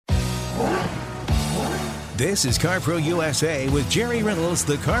This is CarPro USA with Jerry Reynolds,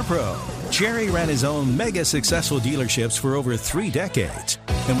 the CarPro. Jerry ran his own mega successful dealerships for over 3 decades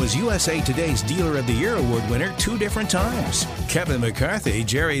and was USA Today's Dealer of the Year award winner 2 different times. Kevin McCarthy,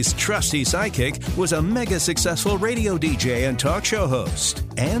 Jerry's trusty sidekick, was a mega successful radio DJ and talk show host,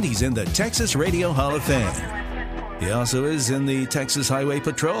 and he's in the Texas Radio Hall of Fame. He also is in the Texas Highway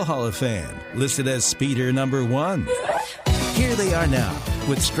Patrol Hall of Fame, listed as speeder number 1. Here they are now,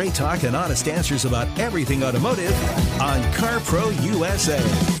 with straight talk and honest answers about everything automotive on CarPro USA.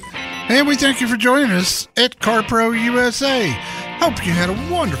 And we thank you for joining us at CarPro USA. Hope you had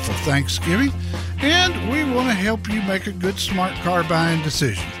a wonderful Thanksgiving, and we want to help you make a good, smart car buying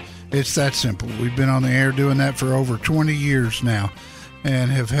decision. It's that simple. We've been on the air doing that for over 20 years now,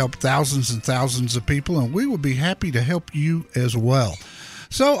 and have helped thousands and thousands of people, and we will be happy to help you as well.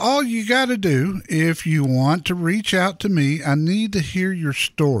 So all you got to do, if you want to reach out to me, I need to hear your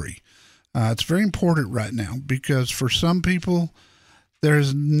story. It's very important right now, because for some people, there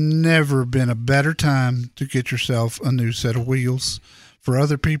has never been a better time to get yourself a new set of wheels. For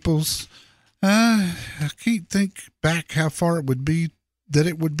other people's, I can't think back how far it would be that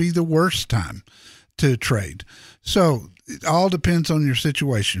it would be the worst time to trade. So it all depends on your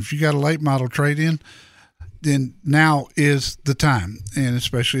situation. If you got a late model trade-in, then now is the time. And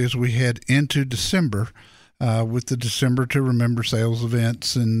especially as we head into December, with the December to Remember sales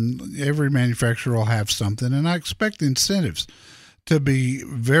events, and every manufacturer will have something. And I expect the incentives to be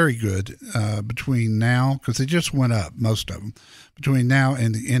very good between now, because they just went up, most of them, between now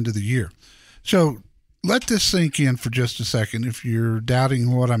and the end of the year. So let this sink in for just a second if you're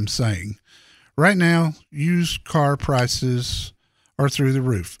doubting what I'm saying. Right now, used car prices are through the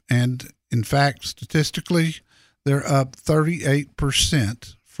roof. And in fact, statistically, they're up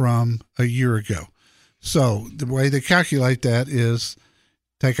 38% from a year ago. So the way they calculate that is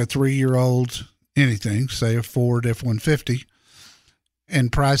take a 3-year-old anything, say a Ford F-150,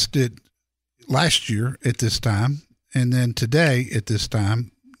 and priced it last year at this time. And then today at this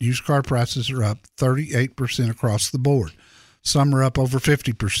time, used car prices are up 38% across the board. Some are up over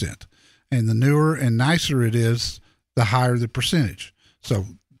 50%. And the newer and nicer it is, the higher the percentage. So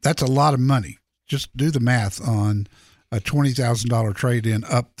that's a lot of money. Just do the math on a $20,000 trade-in,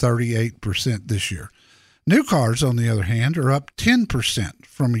 up 38% this year. New cars, on the other hand, are up 10%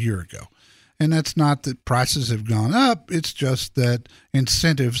 from a year ago. And that's not that prices have gone up. It's just that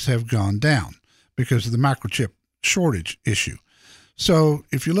incentives have gone down because of the microchip shortage issue. So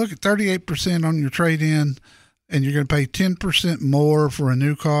if you look at 38% on your trade-in and you're going to pay 10% more for a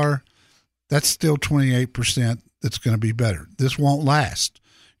new car, that's still 28% that's going to be better. This won't last.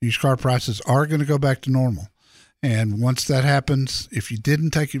 Used car prices are going to go back to normal. And once that happens, if you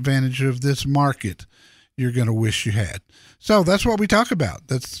didn't take advantage of this market, you're going to wish you had. So that's what we talk about.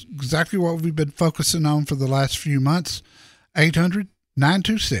 That's exactly what we've been focusing on for the last few months.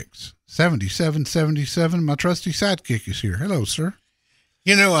 800-926-7777. My trusty sidekick is here. Hello, sir.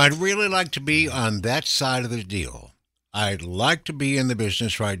 You know, I'd really like to be on that side of the deal. I'd like to be in the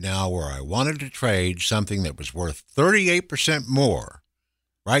business right now where I wanted to trade something that was worth 38% more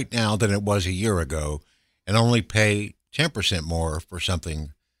right now than it was a year ago, and only pay 10% more for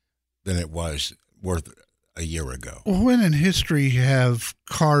something than it was worth a year ago. When in history have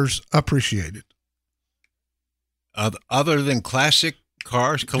cars appreciated? Other than classic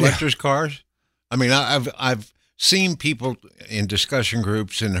cars, collector's cars? I mean, I've seen people in discussion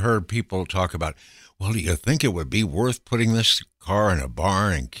groups and heard people talk about, well, do you think it would be worth putting this car in a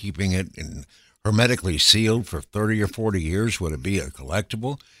barn and keeping it hermetically sealed for 30 or 40 years? Would it be a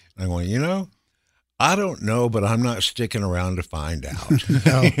collectible? And I'm going, I don't know, but I'm not sticking around to find out.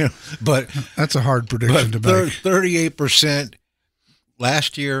 No, but that's a hard prediction to make. 38%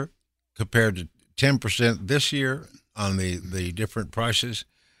 last year compared to 10% this year on the different prices,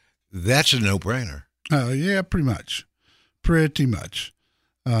 that's a no-brainer. Yeah, pretty much. Pretty much.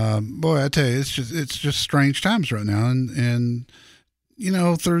 Boy, I tell you, it's just strange times right now. And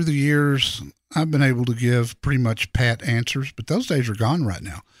through the years, I've been able to give pretty much pat answers, but those days are gone right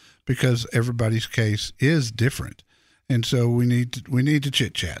now because everybody's case is different. And so we need to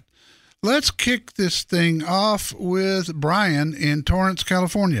chit chat. Let's kick this thing off with Brian in Torrance,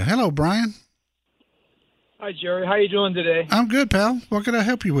 California. Hello, Brian. Hi, Jerry. How you doing today? I'm good, pal. What can I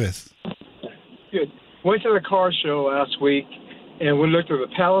help you with? Good. Went to the car show last week, and we looked at the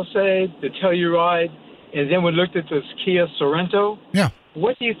Palisade, the Telluride, and then we looked at this Kia Sorento. Yeah.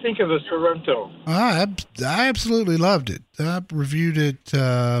 What do you think of the Sorento? I absolutely loved it. I reviewed it.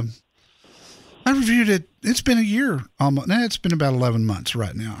 It's been a year almost. Now it's been about 11 months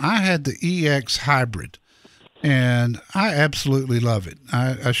right now. I had the EX Hybrid, and I absolutely love it.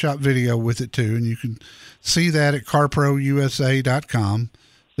 I shot video with it too, and you can see that at carprousa.com.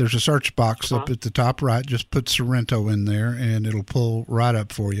 There's a search box up at the top right. Just put Sorrento in there, and it'll pull right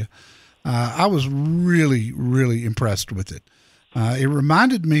up for you. I was really, really impressed with it. It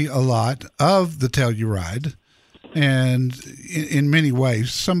reminded me a lot of the Telluride, and in many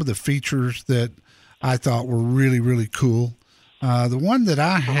ways, some of the features that I thought were really, really cool. The one that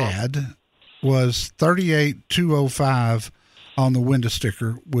I had was 38205 on the window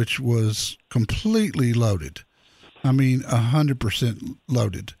sticker, which was completely loaded. I mean, 100%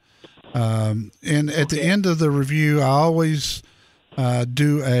 loaded. And at the end of the review, I always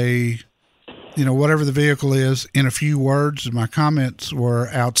do whatever the vehicle is in a few words. My comments were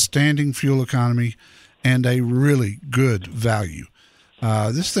outstanding fuel economy and a really good value.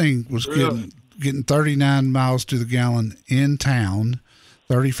 This thing was getting 39 miles to the gallon in town,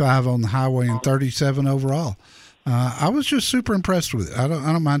 35 on the highway, and 37 overall. I was just super impressed with it. I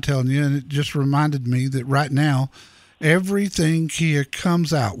don't mind telling you, and it just reminded me that right now, everything Kia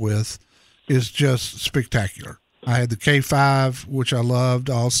comes out with is just spectacular. I had the K5, which I loved.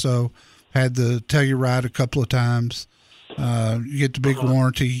 Also had the Telluride a couple of times. You get the big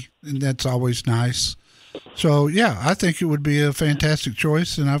warranty, and that's always nice. So, yeah, I think it would be a fantastic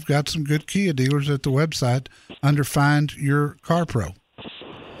choice, and I've got some good Kia dealers at the website under Find Your Car Pro.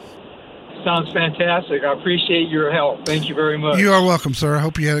 Sounds fantastic. I appreciate your help. Thank you very much. You are welcome, sir. I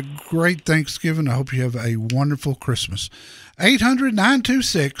hope you had a great Thanksgiving. I hope you have a wonderful Christmas.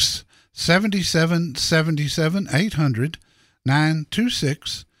 800-926-7777.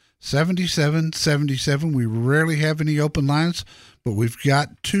 800-926-7777. We rarely have any open lines, but we've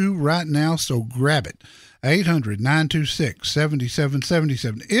got two right now, so grab it.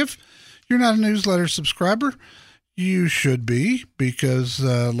 800-926-7777. If you're not a newsletter subscriber, you should be, because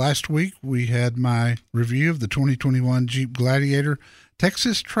last week we had my review of the 2021 Jeep Gladiator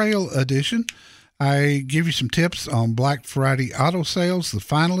Texas Trail Edition. I give you some tips on Black Friday auto sales, the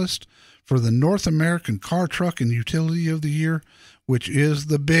finalist for the North American Car, Truck, and Utility of the Year, which is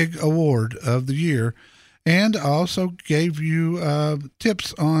the big award of the year. And I also gave you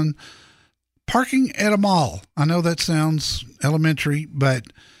tips on parking at a mall. I know that sounds elementary, but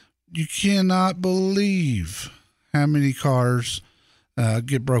you cannot believe how many cars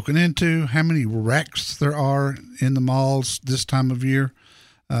get broken into, how many wrecks there are in the malls this time of year.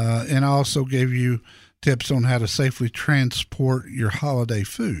 And I also gave you tips on how to safely transport your holiday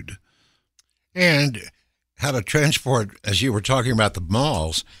food. And how to transport, as you were talking about the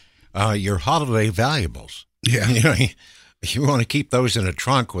malls, your holiday valuables. Yeah. You want to keep those in a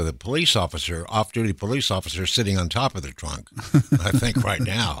trunk with a police officer, off-duty police officer, sitting on top of the trunk, I think, right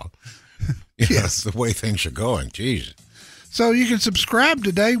now. Yes, the way things are going. Jeez. So you can subscribe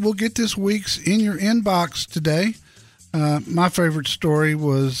today. We'll get this week's in your inbox today. My favorite story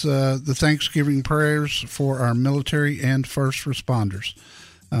was the Thanksgiving prayers for our military and first responders.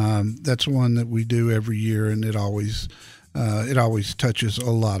 That's one that we do every year, and it always touches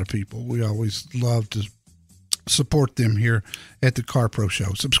a lot of people. We always love to support them here at the Car Pro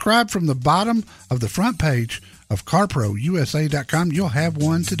Show. Subscribe from the bottom of the front page of carprousa.com. You'll have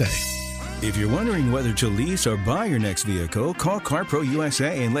one today. If you're wondering whether to lease or buy your next vehicle, call CarPro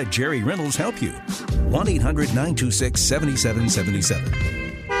USA and let Jerry Reynolds help you. 1-800-926-7777.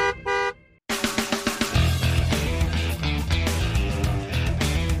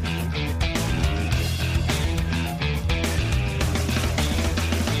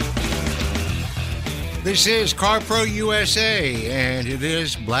 This is CarPro USA, and it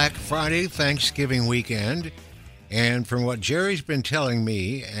is Black Friday, Thanksgiving weekend. And from what Jerry's been telling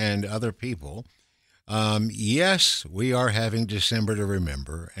me and other people, yes, we are having December to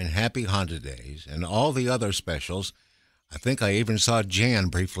remember and Happy Honda Days and all the other specials. I think I even saw Jan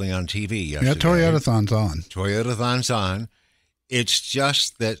briefly on TV yesterday. Yeah, Toyotathon's on. Toyotathon's on. It's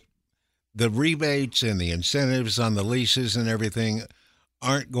just that the rebates and the incentives on the leases and everything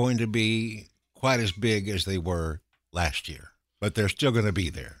aren't going to be quite as big as they were last year, but they're still going to be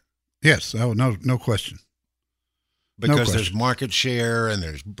there. Yes, no question. Because there's market share and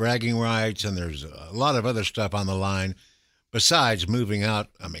there's bragging rights and there's a lot of other stuff on the line besides moving out.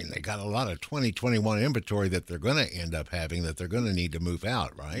 I mean, they got a lot of 2021 inventory that they're going to end up having that they're going to need to move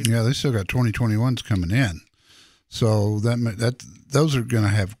out, right? Yeah, they still got 2021s coming in. So that those are going to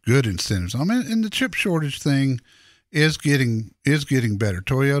have good incentives. I mean, and the chip shortage thing is getting better.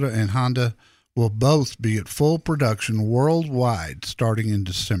 Toyota and Honda will both be at full production worldwide starting in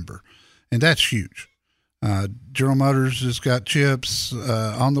December, and that's huge. General Motors has got chips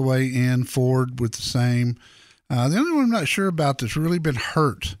on the way in, Ford with the same. The only one I'm not sure about that's really been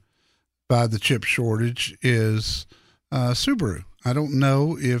hurt by the chip shortage is Subaru. I don't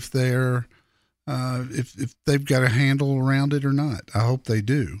know if they're if they've got a handle around it or not. I hope they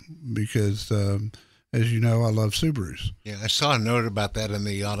do, because as you know, I love Subarus. Yeah, I saw a note about that in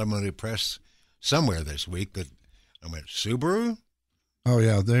the automotive press somewhere this week. That I went, Subaru? Oh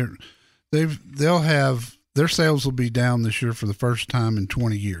yeah, they'll have their sales will be down this year for the first time in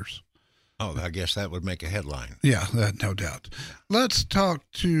 20 years. Oh, I guess that would make a headline. Yeah, no doubt. Let's talk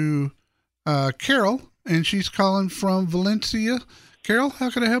to Carol, and she's calling from Valencia. Carol, how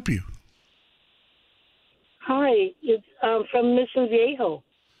can I help you? Hi, it's from Mission Viejo.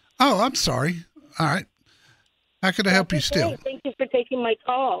 Oh, I'm sorry. All right. How can I help you still? Thank you for taking my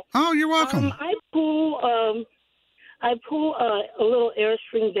call. Oh, you're welcome. I pull a little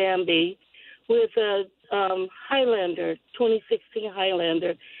Airstream Bambi with a Highlander, 2016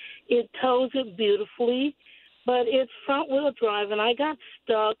 Highlander. It tows it beautifully, but it's front-wheel drive, and I got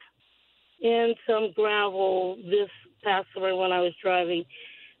stuck in some gravel this past summer when I was driving.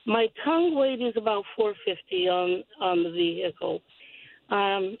 My tongue weight is about 450 on the vehicle.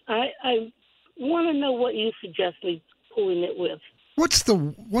 I want to know what you suggest me pulling it with. What's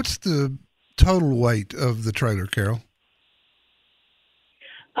the total weight of the trailer, Carol?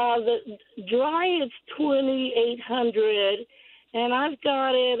 The dry is 2,800, and I've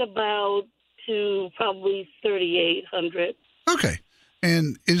got it about to probably 3,800. Okay.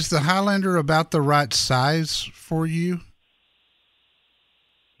 And is the Highlander about the right size for you?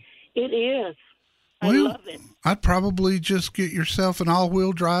 It is. I love it. I'd probably just get yourself an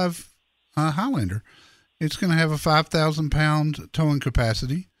all-wheel drive Highlander. It's going to have a 5,000-pound towing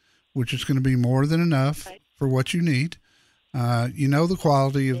capacity, which is going to be more than enough for what you need. You know the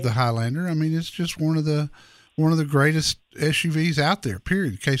quality of the Highlander. I mean, it's just one of the greatest SUVs out there,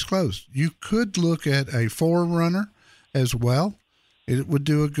 period. Case closed. You could look at a 4Runner as well. It would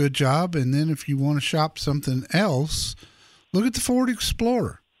do a good job. And then if you want to shop something else, look at the Ford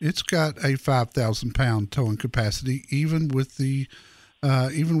Explorer. It's got a 5,000-pound towing capacity, even with the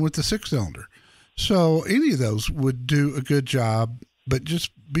 6-cylinder. So any of those would do a good job, but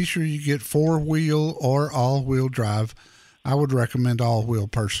just be sure you get 4-wheel or all-wheel drive. I would recommend all-wheel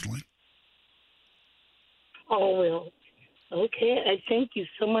personally. All-wheel. Okay. I thank you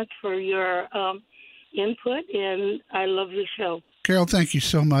so much for your input, and I love your show. Carol, thank you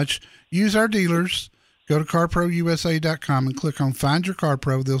so much. Use our dealers. Go to carprousa.com and click on Find Your Car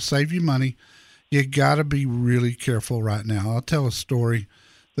Pro. They'll save you money. You got to be really careful right now. I'll tell a story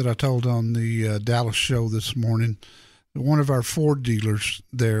that I told on the Dallas show this morning. One of our Ford dealers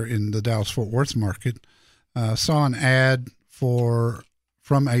there in the Dallas-Fort Worth market saw an ad from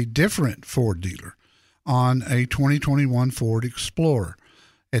a different Ford dealer on a 2021 Ford Explorer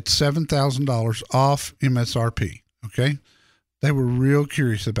at $7,000 off MSRP. Okay? They were real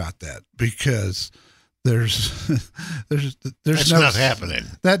curious about that because there's That's not happening.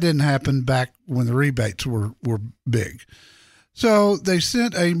 That didn't happen back when the rebates were big. So they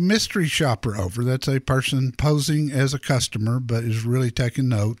sent a mystery shopper over. That's a person posing as a customer, but is really taking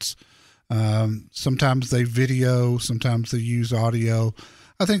notes. Sometimes they video, sometimes they use audio.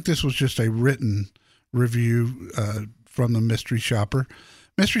 I think this was just a written review from the mystery shopper.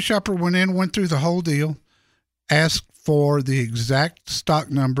 Mystery shopper went through the whole deal, asked for the exact stock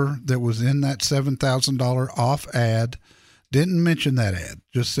number that was in that $7,000 off ad. Didn't mention that ad.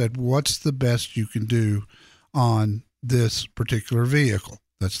 Just said, what's the best you can do on this particular vehicle?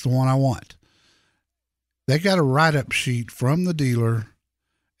 That's the one I want. They got a write-up sheet from the dealer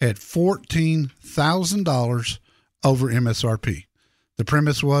at $14,000 over MSRP. The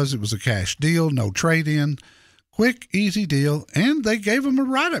premise was it was a cash deal, no trade-in, quick, easy deal, and they gave them a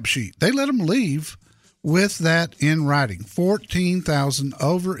write-up sheet. They let them leave with that in writing. $14,000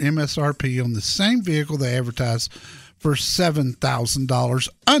 over MSRP on the same vehicle they advertised for $7,000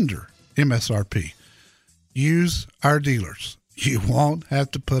 under MSRP. Use our dealers. You won't have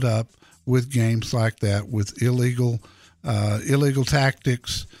to put up with games like that, with illegal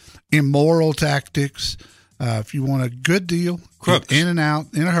tactics, immoral tactics. If you want a good deal, get in and out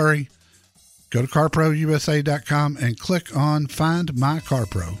in a hurry, go to carprousa.com and click on Find My Car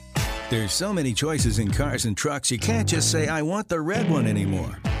Pro. There's so many choices in cars and trucks, you can't just say, I want the red one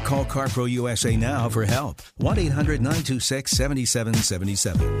anymore. Call CarPro USA now for help.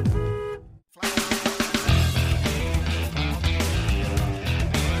 1-800-926-7777.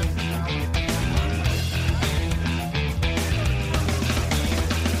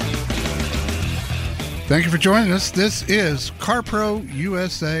 Thank you for joining us. This is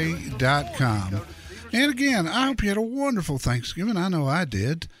CarProUSA.com. And again, I hope you had a wonderful Thanksgiving. I know I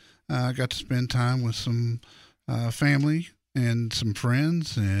did. I got to spend time with some family and some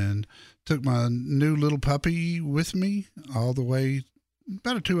friends and Took my new little puppy with me all the way,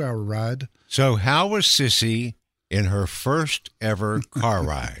 about a 2-hour ride. So how was Sissy in her first ever car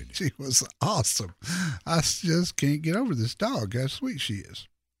ride? She was awesome. I just can't get over this dog, how sweet she is.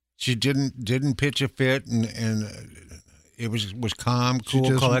 She didn't pitch a fit, and it was calm,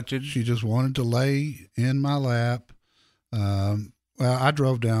 cool, collected. She just wanted to lay in my lap. Well, I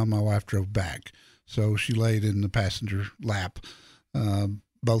drove down, my wife drove back, so she laid in the passenger lap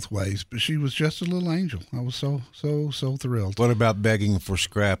both ways. But she was just a little angel. I was so thrilled. What about begging for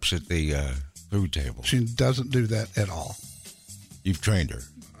scraps at the food table? She doesn't do that at all. You've trained her.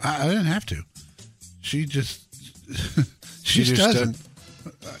 I didn't have to. She just she just doesn't.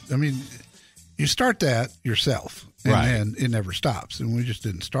 I mean, you start that yourself, and right. then it never stops. And we just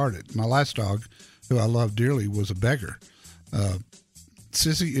didn't start it. My last dog, who I love dearly, was a beggar.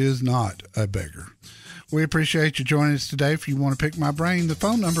 Sissy is not a beggar. We appreciate you joining us today. If you want to pick my brain, the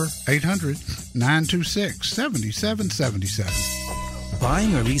phone number, 800-926-7777.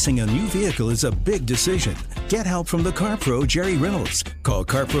 Buying or leasing a new vehicle is a big decision. Get help from the Car Pro, Jerry Reynolds. Call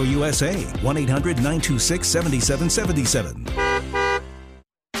Car Pro USA, 1-800-926-7777.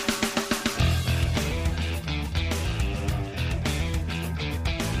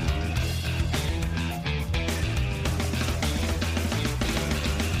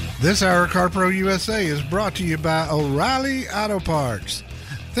 This hour of CarPro USA is brought to you by O'Reilly Auto Parts.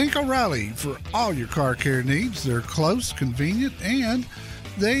 Think O'Reilly for all your car care needs. They're close, convenient, and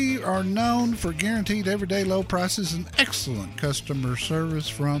they are known for guaranteed everyday low prices and excellent customer service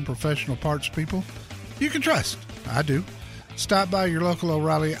from professional parts people you can trust. I do. Stop by your local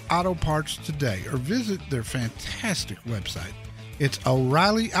O'Reilly Auto Parts today or visit their fantastic website. It's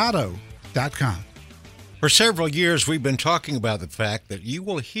O'ReillyAuto.com. For several years, we've been talking about the fact that you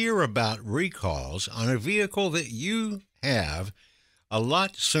will hear about recalls on a vehicle that you have a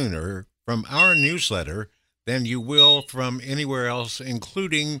lot sooner from our newsletter than you will from anywhere else,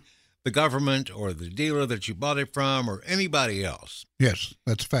 including the government or the dealer that you bought it from or anybody else. Yes,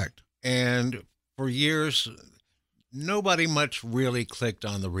 that's a fact. And for years, nobody much really clicked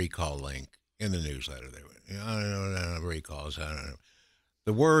on the recall link in the newsletter. They went, I don't know, recalls, I don't know.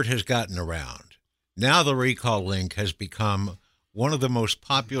 The word has gotten around. Now the recall link has become one of the most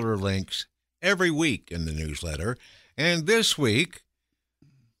popular links every week in the newsletter. And this week,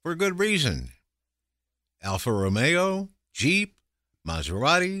 for good reason, Alfa Romeo, Jeep,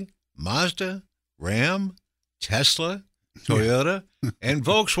 Maserati, Mazda, Ram, Tesla, Toyota, and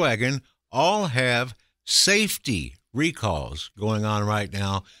Volkswagen all have safety recalls going on right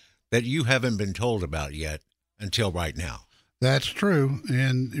now that you haven't been told about yet until right now. That's true.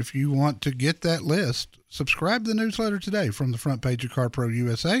 And if you want to get that list, subscribe to the newsletter today from the front page of CarPro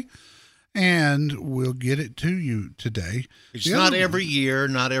USA, and we'll get it to you today. It's not every year,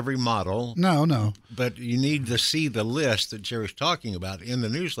 not every model. No. But you need to see the list that Jerry's talking about in the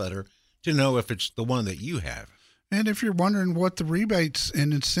newsletter to know if it's the one that you have. And if you're wondering what the rebates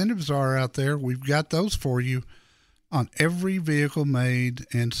and incentives are out there, we've got those for you on every vehicle made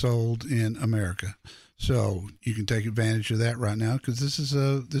and sold in America. So you can take advantage of that right now because this is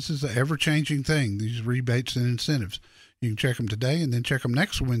a ever-changing thing, these rebates and incentives. You can check them today and then check them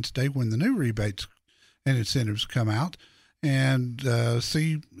next Wednesday when the new rebates and incentives come out and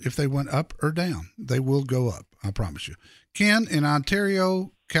see if they went up or down. They will go up, I promise you. Ken in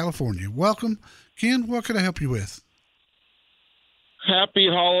Ontario, California. Welcome. Ken, what can I help you with? Happy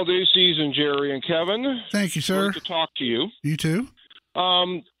holiday season, Jerry and Kevin. Thank you, sir. Great to talk to you. You too.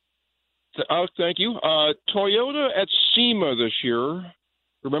 Thank you. Toyota at SEMA this year.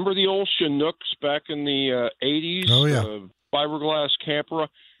 Remember the old Chinooks back in the 80s? Oh, yeah. Fiberglass camper.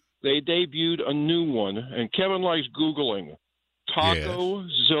 They debuted a new one, and Kevin likes Googling.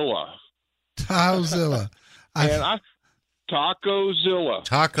 Tacozilla. Tacozilla. Tacozilla.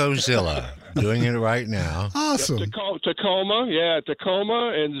 Tacozilla. Doing it right now. Awesome. Tacoma. Yeah,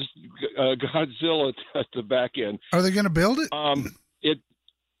 Tacoma and Godzilla at the back end. Are they going to build it?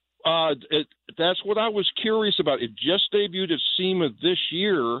 That's what I was curious about. It just debuted at SEMA this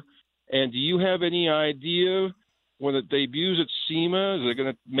year, and do you have any idea when it debuts at SEMA? Is it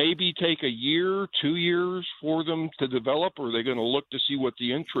going to maybe take a year, 2 years for them to develop, or are they going to look to see what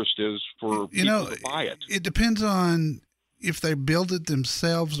the interest is for people to buy it? It depends on if they build it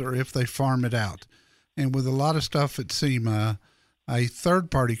themselves or if they farm it out. And with a lot of stuff at SEMA, a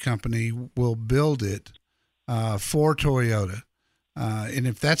third-party company will build it for Toyota. And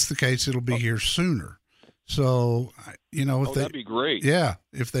if that's the case, it'll be here sooner. So, if that'd be great. Yeah.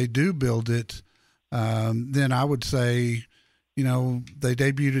 If they do build it, then I would say, they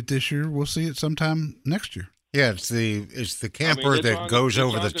debuted it this year. We'll see it sometime next year. Yeah, it's the camper that goes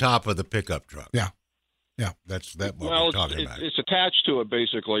over the top of the pickup truck. Yeah. That's what well, we're talking about. It's attached to it,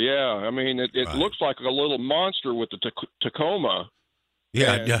 basically. Yeah, I mean, it Right. looks like a little monster with the Tacoma.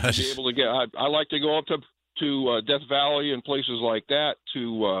 Yeah, and it does. to be able to get, I like to go up to Death Valley and places like that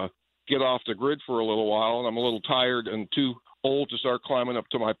to get off the grid for a little while, and I'm a little tired and too old to start climbing up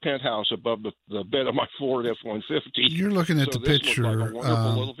to my penthouse above the bed of my Ford F-150. You're looking at so the this picture. looks like a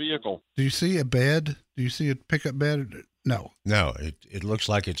wonderful little vehicle. Do you see a bed? Do you see a pickup bed? No. No, it looks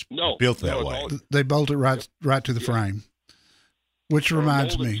like it's No, built that no, way. no. They bolt it right to the frame. Which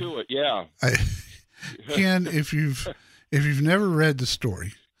reminds Molded me, to it, yeah. Ken, if you've never read the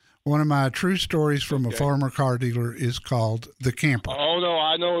story, one of my true stories from a former car dealer is called The Camper. Oh, no,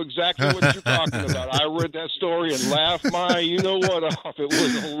 I know exactly what you're talking about. I read that story and laughed my you-know-what off. It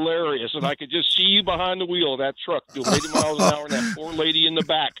was hilarious, and I could just see you behind the wheel of that truck doing 80 miles an hour and that poor lady in the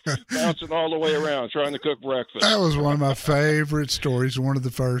back bouncing all the way around trying to cook breakfast. That was one of my favorite stories, one of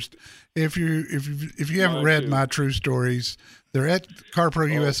the first. If you haven't read my true stories, they're at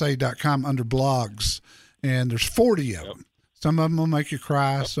carprousa.com under blogs, and there's 40 of them. Some of them will make you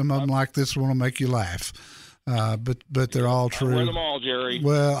cry. Some of them, like this one, will make you laugh. But they're all true. I read them all, Jerry.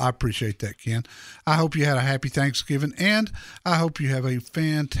 Well, I appreciate that, Ken. I hope you had a happy Thanksgiving, and I hope you have a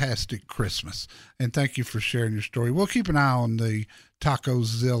fantastic Christmas. And thank you for sharing your story. We'll keep an eye on the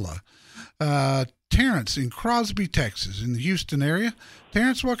Tacozilla. Terrence in Crosby, Texas, in the Houston area.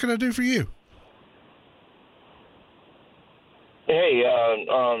 Terrence, what can I do for you? Hey, I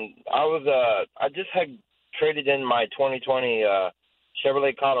just had traded in my 2020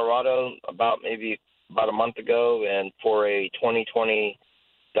 Chevrolet Colorado about a month ago, and for a 2020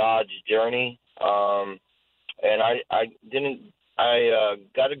 Dodge Journey, and I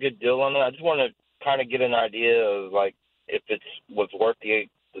got a good deal on it. I just want to kind of get an idea of like if it was worth the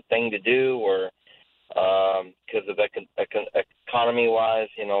thing to do, or because of economy wise,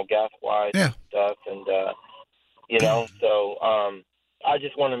 gas wise stuff, and so I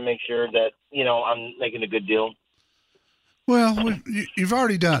just want to make sure that I'm making a good deal. Well, you've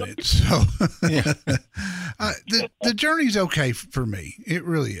already done it, so the journey's okay for me. It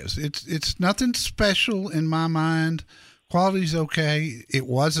really is. It's nothing special in my mind. Quality's okay. It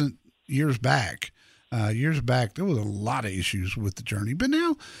wasn't years back. Years back, there was a lot of issues with the Journey, but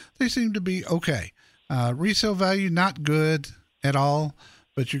now they seem to be okay. Resale value, not good at all,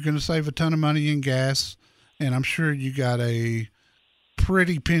 but you're going to save a ton of money in gas, and I'm sure you got a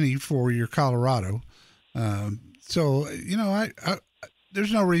pretty penny for your Colorado. So, I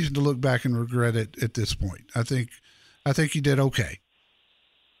there's no reason to look back and regret it at this point. I think you did okay.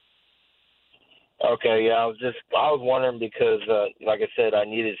 Okay, yeah, I was wondering because, like I said, I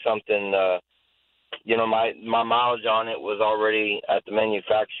needed something. My mileage on it was already at the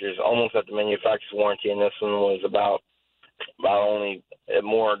manufacturer's, almost at the manufacturer's warranty, and this one was about only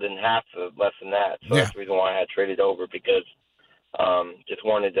more than half of less than that. So that's the reason why I had traded over, because just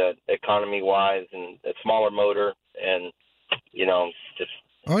wanted the economy wise and a smaller motor, and just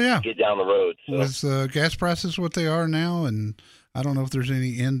get down the road. So. With gas prices what they are now, and I don't know if there's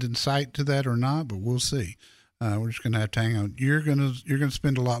any end in sight to that or not, but we'll see. We're just going to have to hang on. You're going to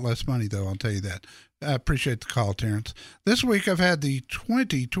spend a lot less money, though. I'll tell you that. I appreciate the call, Terrence. This week I've had the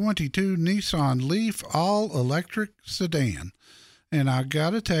 2022 Nissan Leaf all-electric sedan, and I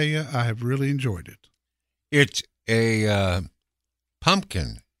got to tell you, I have really enjoyed it. It's a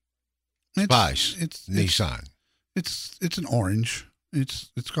pumpkin spice Nissan. It's an orange.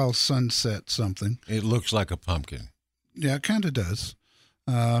 It's called Sunset something. It looks like a pumpkin. Yeah, it kind of does.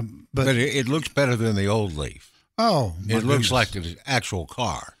 But it looks better than the old Leaf. Oh, my it looks goodness. like an actual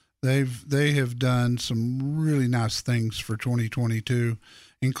car. They have done some really nice things for 2022,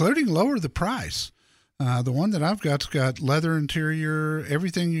 including lower the price. The one that I've got's got leather interior,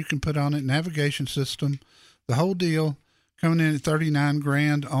 everything you can put on it, navigation system, the whole deal, coming in at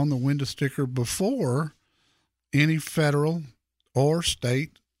 $39,000 on the window sticker before any federal or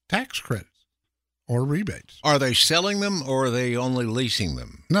state tax credits or rebates. Are they selling them, or are they only leasing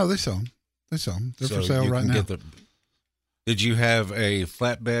them? No, they sell them. They're for sale right now. Did you have a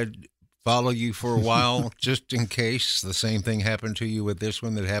flatbed follow you for a while just in case the same thing happened to you with this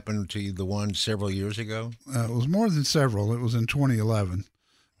one that happened to you, the one several years ago? It was more than several. It was in 2011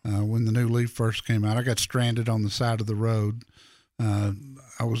 when the new Leaf first came out. I got stranded on the side of the road. I knew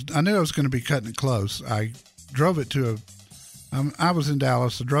I was going to be cutting it close. I drove it to I was in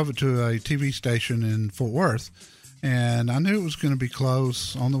Dallas. I drove it to a TV station in Fort Worth, and I knew it was going to be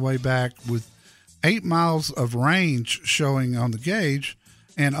close on the way back with 8 miles of range showing on the gauge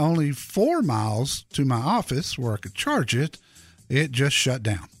and only 4 miles to my office where I could charge it. It just shut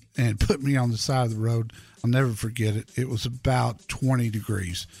down. and put me on the side of the road. I'll never forget it. It was about 20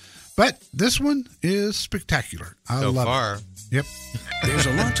 degrees. But this one is spectacular. I love it. Yep. There's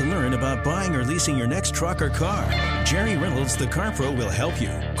a lot to learn about buying or leasing your next truck or car. Jerry Reynolds, the Car Pro, will help you.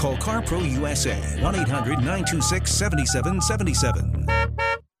 Call CarPro USA, 1-800-926-7777.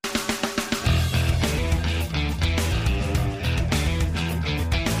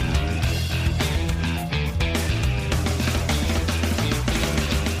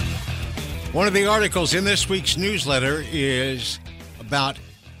 One of the articles in this week's newsletter is about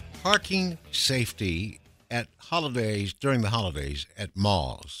parking safety at holidays, during the holidays at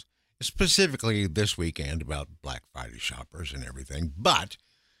malls, specifically this weekend about Black Friday shoppers and everything. But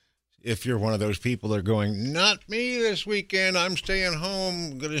if you're one of those people that are going, not me this weekend, I'm staying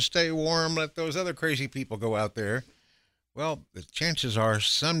home, going to stay warm, let those other crazy people go out there. Well, the chances are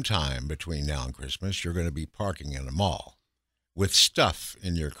sometime between now and Christmas, you're going to be parking in a mall with stuff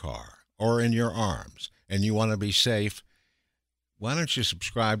in your car or in your arms, and you want to be safe. Why don't you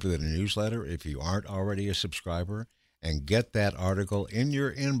subscribe to the newsletter if you aren't already a subscriber, and get that article in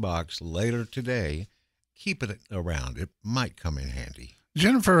your inbox later today. Keep it around. It might come in handy.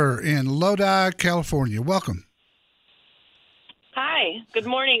 Jennifer in Lodi, California. Welcome. Hi. Good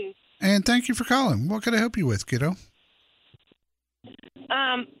morning. And thank you for calling. What can I help you with, kiddo?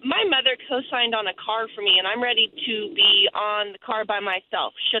 My mother co-signed on a car for me, and I'm ready to be on the car by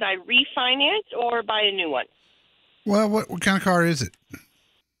myself. Should I refinance or buy a new one? Well, what kind of car is it?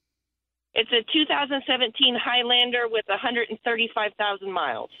 It's a 2017 Highlander with 135,000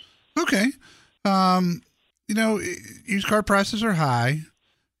 miles. Okay. Used car prices are high.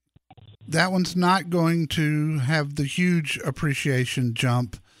 That one's not going to have the huge appreciation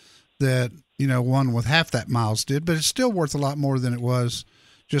jump that, one with half that miles did, but it's still worth a lot more than it was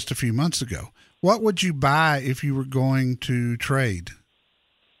just a few months ago. What would you buy if you were going to trade?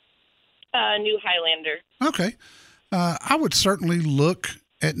 A new Highlander. Okay. I would certainly look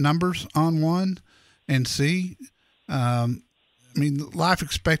at numbers on one and see. The life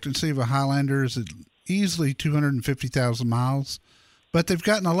expectancy of a Highlander is easily 250,000 miles, but they've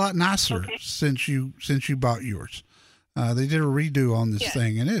gotten a lot nicer since you bought yours. They did a redo on this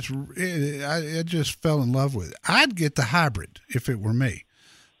thing, and I just fell in love with it. I'd get the hybrid if it were me,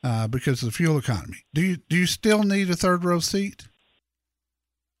 because of the fuel economy. Do you still need a third row seat?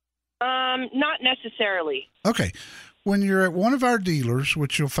 Not necessarily. Okay. When you're at one of our dealers,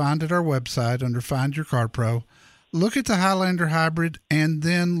 which you'll find at our website under Find Your Car Pro, look at the Highlander Hybrid and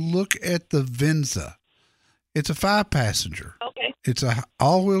then look at the Venza. It's a 5-passenger. Okay. It's a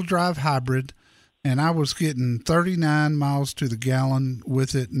all-wheel drive hybrid, and I was getting 39 miles to the gallon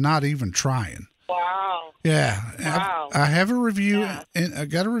with it, not even trying. Wow. Yeah. Wow. I have a review, and I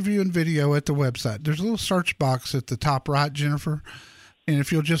got a review and video at the website. There's a little search box at the top right, Jennifer, and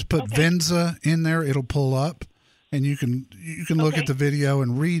if you'll just put Venza in there, it'll pull up, and you can look at the video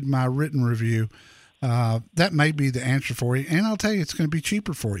and read my written review. That may be the answer for you, and I'll tell you, it's going to be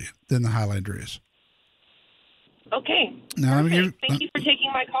cheaper for you than the Highlander is. Okay. Now, thank you for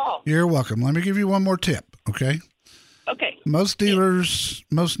taking my call. You're welcome. Let me give you one more tip, okay? Okay. Most dealers,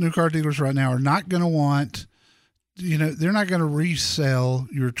 most new car dealers right now are not going to want, they're not going to resell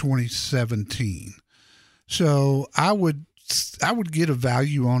your 2017. So I would get a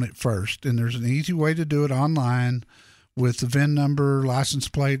value on it first, and there's an easy way to do it online with the VIN number, license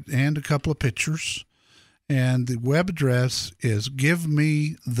plate, and a couple of pictures. And the web address is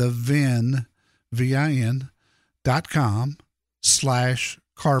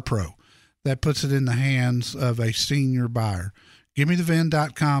givemethevin.com/CarPro. That puts it in the hands of a senior buyer.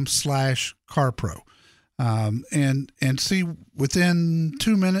 Givemethevin.com/CarPro. And see, within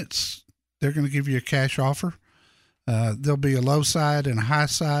 2 minutes, they're going to give you a cash offer. There'll be a low side and a high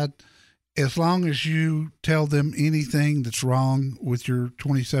side. As long as you tell them anything that's wrong with your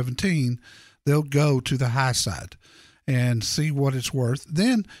 2017, they'll go to the high side and see what it's worth.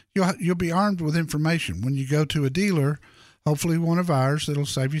 Then you'll be armed with information. When you go to a dealer, hopefully one of ours, it'll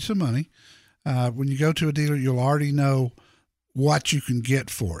save you some money. When you go to a dealer, you'll already know what you can get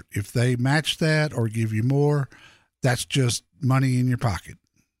for it. If they match that or give you more, that's just money in your pocket.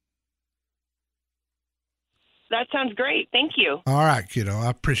 That sounds great. Thank you. All right, kiddo. I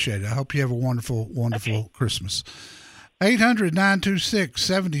appreciate it. I hope you have a wonderful, wonderful Christmas.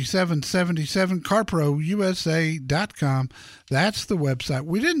 800-926-7777, CarProUSA.com. That's the website.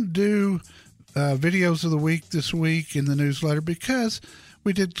 We didn't do videos of the week this week in the newsletter because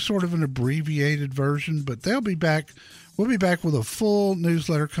we did sort of an abbreviated version, but they'll be back. We'll be back with a full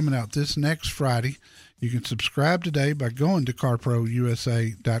newsletter coming out this next Friday. You can subscribe today by going to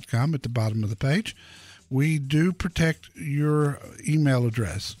CarProUSA.com at the bottom of the page. We do protect your email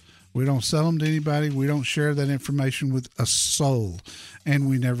address. We don't sell them to anybody. We don't share that information with a soul, and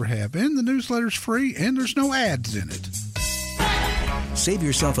we never have. And the newsletter's free, and there's no ads in it. Save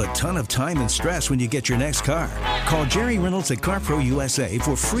yourself a ton of time and stress when you get your next car. Call Jerry Reynolds at CarPro USA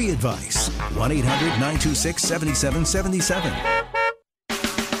for free advice. 1-800-926-7777.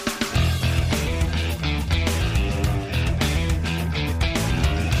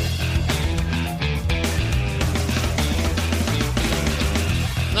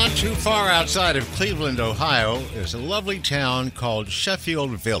 Not too far outside of Cleveland, Ohio, is a lovely town called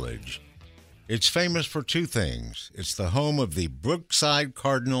Sheffield Village. It's famous for two things. It's the home of the Brookside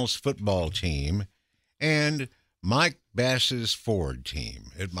Cardinals football team and Mike Bass's Ford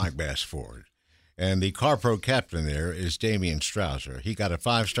team at Mike Bass Ford. And the CarPro captain there is Damian Strouser. He got a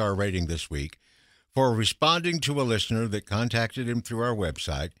 5-star rating this week for responding to a listener that contacted him through our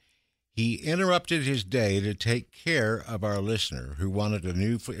website. He interrupted his day to take care of our listener who wanted a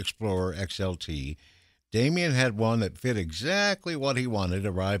new Explorer XLT. Damian had one that fit exactly what he wanted,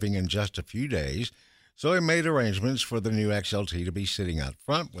 arriving in just a few days, so he made arrangements for the new XLT to be sitting out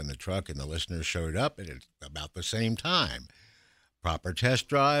front when the truck and the listener showed up at about the same time. Proper test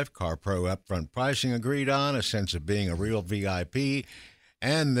drive, CarPro upfront pricing agreed on, a sense of being a real VIP,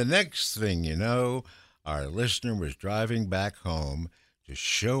 and the next thing you know, our listener was driving back home to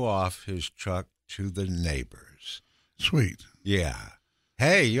show off his truck to the neighbors. Sweet. Yeah.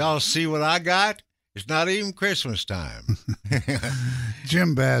 Hey, y'all see what I got? It's not even Christmas time.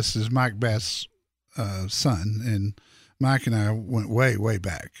 Jim Bass is Mike Bass' son, and Mike and I went way, way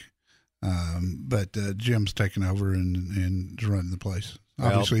back. But Jim's taken over and is running the place.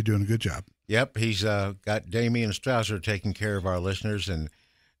 Obviously doing a good job. Yep, he's got Damian Strouser taking care of our listeners, and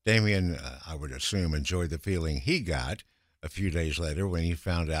Damian, I would assume, enjoyed the feeling he got a few days later when he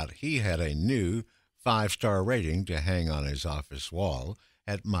found out he had a new 5-star rating to hang on his office wall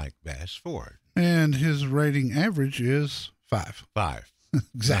at Mike Bass Ford. And his rating average is 5. 5.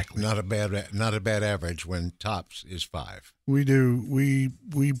 Exactly. Not a bad average when tops is 5. We do. We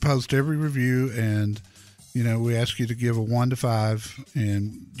post every review, and we ask you to give a 1 to 5,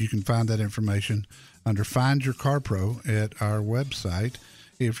 and you can find that information under Find Your Car Pro at our website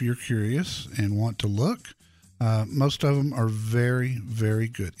if you're curious and want to look. Most of them are very, very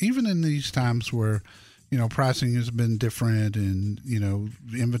good. Even in these times where, pricing has been different and,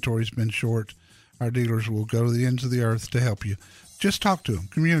 inventory's been short, our dealers will go to the ends of the earth to help you. Just talk to them,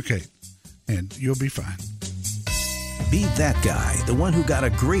 communicate, and you'll be fine. Be that guy, the one who got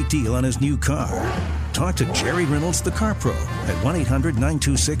a great deal on his new car. Talk to Jerry Reynolds, the Car Pro, at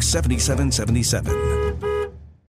 1-800-926-7777.